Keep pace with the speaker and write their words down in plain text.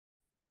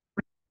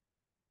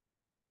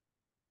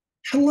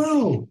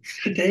Hello,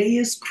 today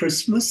is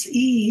Christmas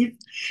Eve,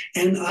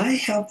 and I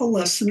have a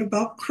lesson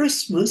about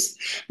Christmas.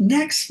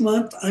 Next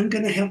month, I'm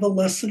going to have a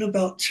lesson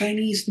about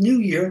Chinese New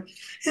Year,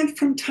 and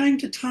from time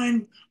to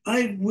time,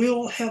 I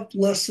will have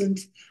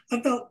lessons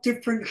about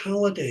different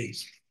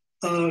holidays.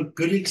 A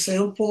good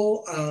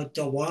example,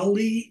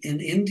 Diwali in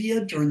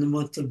India during the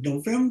month of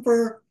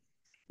November.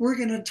 We're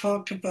going to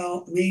talk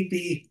about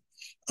maybe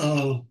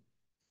uh,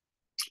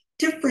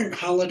 different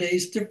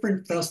holidays,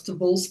 different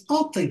festivals.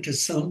 I'll think of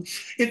some.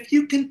 If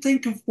you can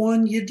think of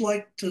one you'd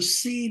like to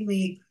see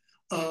me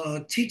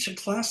teach a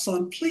class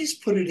on, please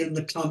put it in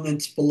the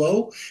comments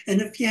below.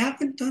 And if you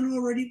haven't done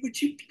already,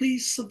 would you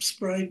please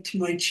subscribe to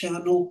my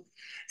channel?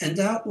 And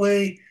that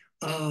way,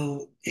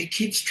 it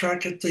keeps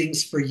track of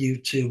things for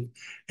YouTube,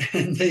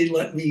 and they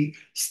let me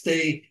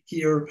stay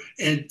here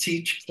and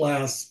teach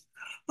class.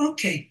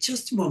 Okay,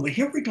 just a moment.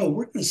 Here we go.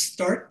 We're going to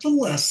start the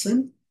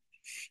lesson.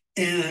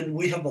 And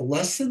we have a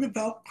lesson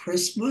about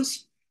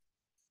Christmas,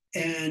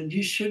 and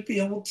you should be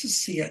able to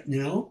see it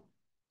now.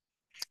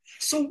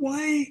 So,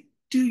 why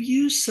do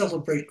you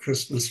celebrate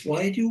Christmas?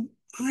 Why do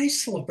I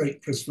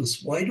celebrate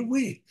Christmas? Why do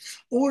we?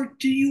 Or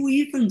do you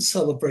even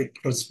celebrate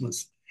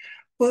Christmas?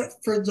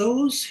 But for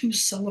those who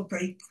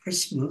celebrate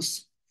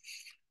Christmas,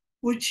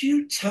 would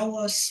you tell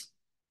us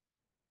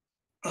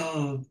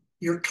uh,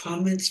 your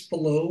comments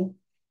below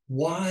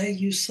why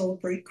you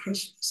celebrate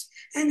Christmas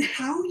and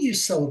how you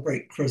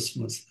celebrate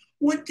Christmas?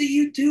 What do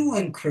you do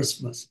on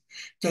Christmas?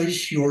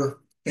 Does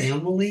your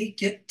family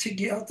get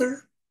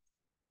together?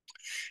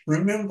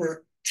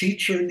 Remember,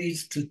 teacher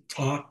needs to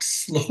talk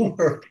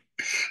slower.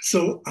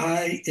 So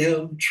I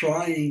am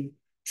trying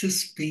to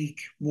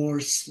speak more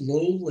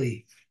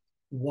slowly.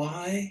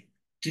 Why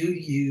do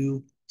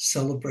you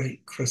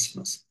celebrate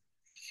Christmas?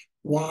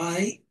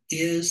 Why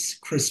is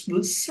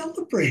Christmas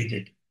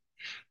celebrated?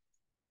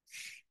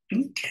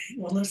 Okay,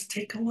 well, let's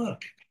take a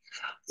look.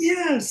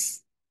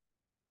 Yes,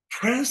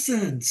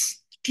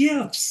 presents,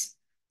 gifts.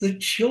 The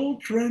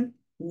children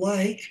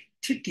like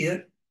to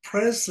get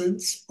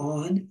presents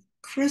on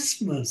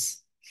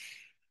Christmas.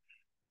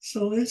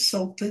 So it's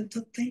something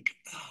to think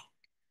about.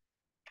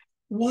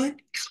 What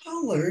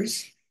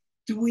colors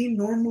do we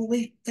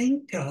normally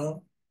think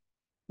of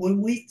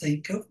when we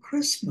think of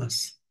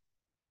Christmas?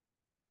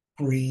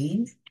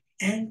 Green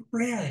and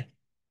red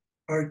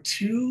are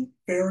two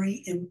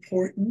very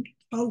important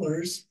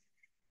colors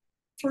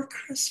for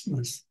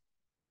Christmas.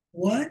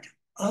 What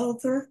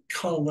other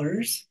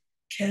colors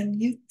can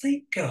you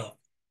think of?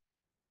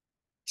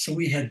 So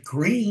we had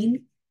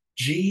green,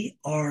 Green,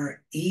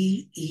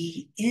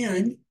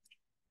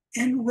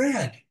 and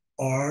red,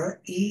 Red,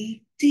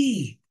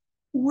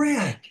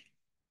 red.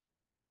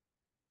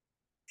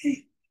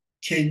 Hey,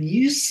 can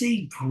you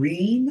see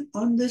green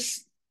on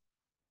this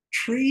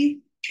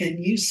tree?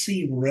 Can you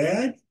see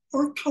red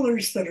or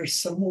colors that are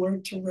similar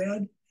to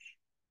red?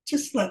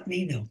 Just let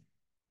me know.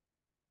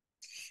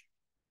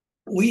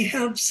 We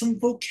have some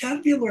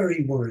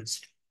vocabulary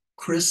words.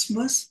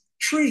 Christmas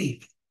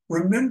tree.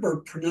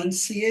 Remember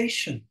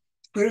pronunciation.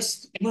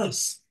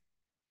 Christmas.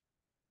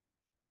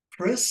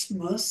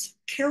 Christmas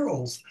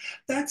carols.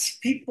 That's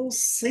people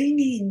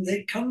singing.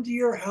 They come to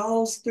your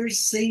house, they're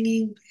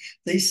singing,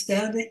 they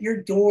stand at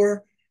your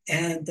door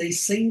and they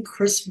sing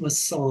Christmas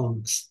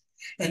songs.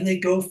 And they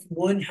go from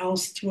one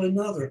house to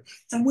another.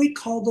 And we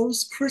call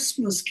those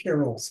Christmas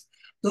carols.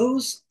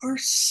 Those are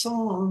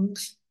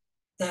songs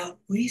that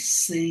we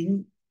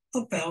sing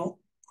about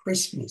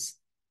Christmas.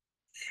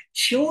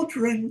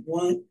 Children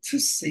want to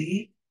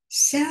see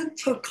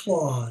Santa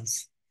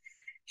Claus.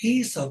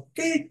 He's a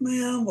big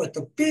man with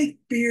a big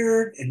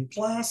beard and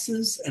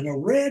glasses and a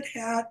red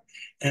hat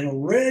and a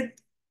red,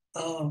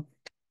 uh,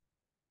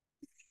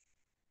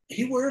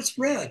 he wears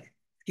red.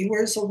 He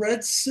wears a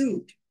red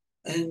suit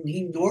and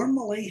he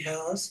normally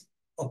has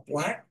a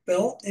black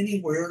belt and he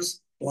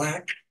wears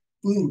black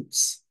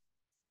boots.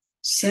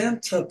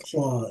 Santa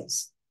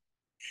Claus.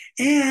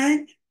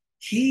 And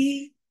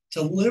he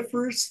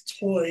delivers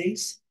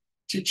toys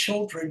to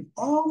children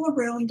all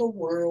around the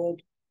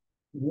world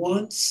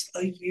once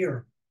a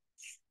year.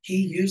 He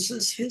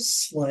uses his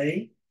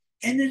sleigh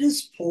and it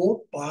is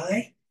pulled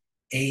by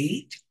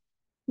 8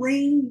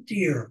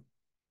 reindeer.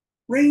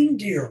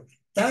 Reindeer,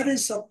 that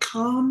is a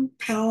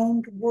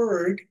compound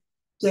word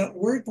that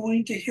we're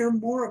going to hear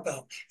more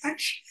about.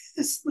 Actually,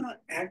 it's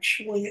not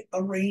actually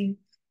a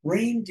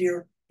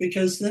reindeer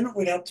because then it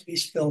would have to be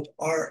spelled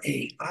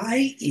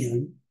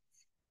Raindeer.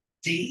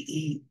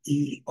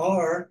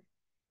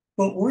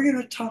 But we're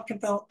going to talk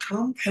about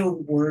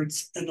compound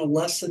words in a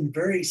lesson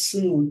very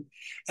soon.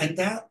 And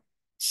that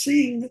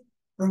seeing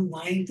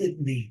reminded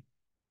me,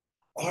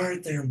 are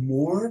there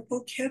more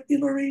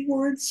vocabulary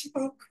words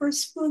about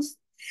Christmas?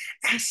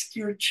 Ask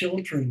your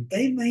children,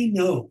 they may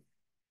know.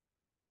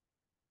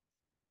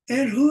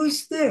 And who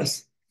is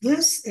this?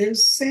 This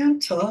is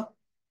Santa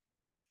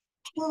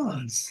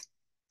Claus.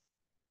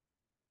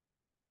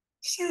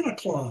 Santa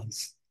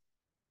Claus.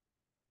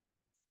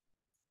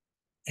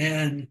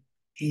 And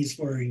he's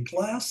wearing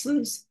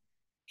glasses.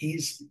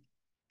 He's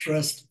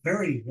dressed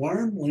very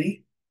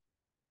warmly.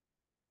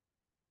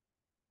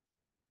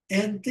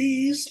 And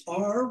these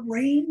are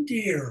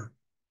reindeer.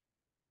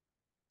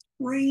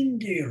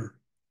 Reindeer.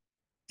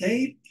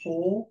 They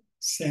pull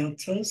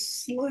Santa's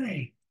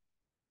sleigh.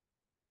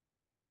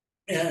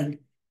 And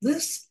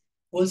this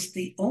was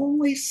the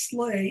only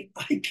sleigh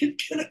I could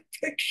get a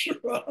picture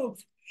of.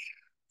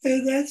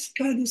 And that's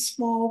kind of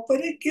small, but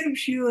it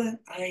gives you an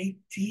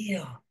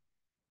idea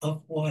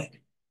of what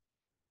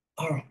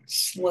our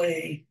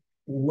sleigh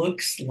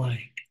looks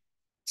like.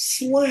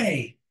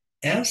 Sleigh,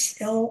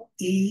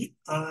 Sleigh.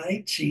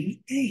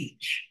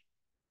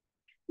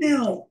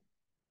 Now,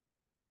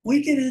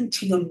 we get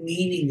into the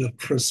meaning of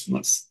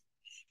Christmas.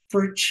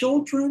 For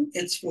children,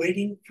 it's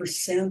waiting for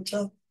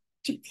Santa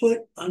to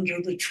put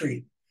under the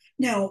tree.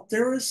 Now,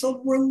 there is a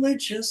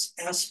religious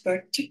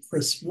aspect to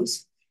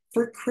Christmas.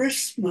 For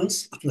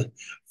Christmas,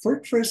 for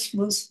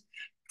Christmas,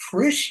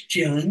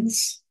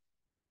 Christians,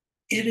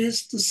 it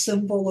is the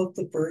symbol of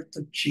the birth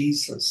of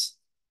Jesus.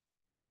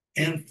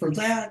 And for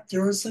that,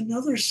 there is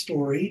another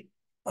story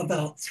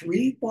about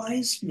three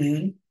wise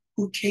men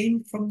who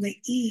came from the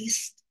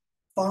east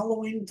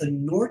following the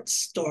North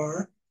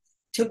Star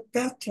to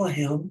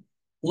Bethlehem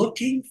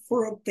looking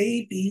for a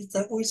baby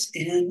that was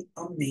in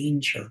a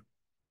manger.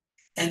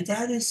 And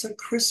that is a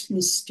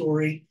Christmas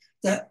story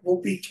that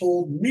will be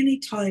told many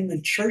times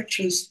in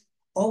churches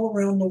all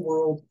around the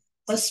world,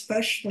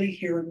 especially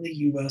here in the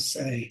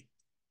USA.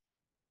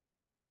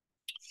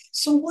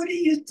 So, what do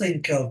you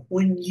think of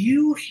when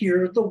you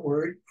hear the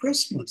word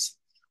Christmas?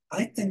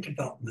 I think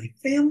about my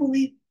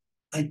family.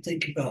 I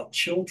think about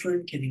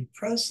children getting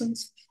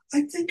presents.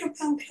 I think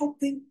about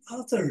helping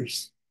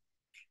others.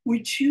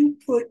 Would you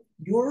put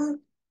your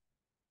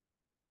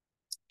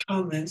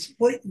comments,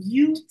 what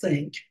you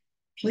think?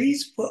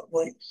 Please put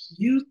what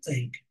you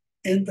think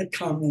in the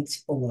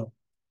comments below.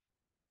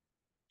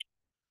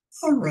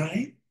 All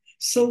right.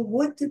 So,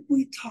 what did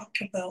we talk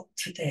about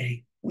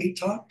today? We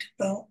talked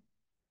about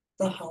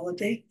the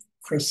holiday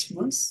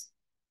Christmas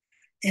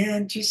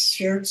and just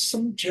shared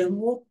some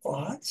general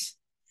thoughts.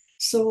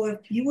 So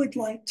if you would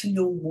like to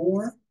know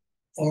more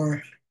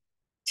or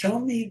tell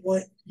me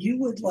what you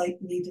would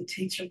like me to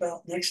teach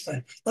about next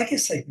time, like I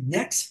say,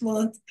 next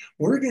month,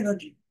 we're going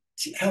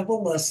to have a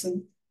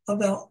lesson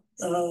about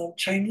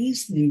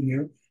Chinese New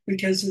Year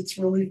because it's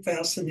really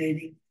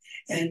fascinating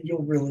and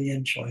you'll really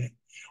enjoy it.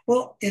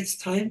 Well, it's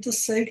time to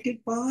say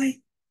goodbye.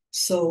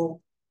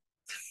 So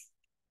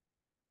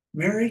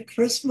Merry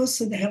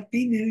Christmas and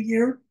Happy New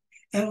Year.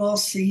 And I'll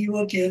see you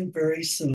again very soon.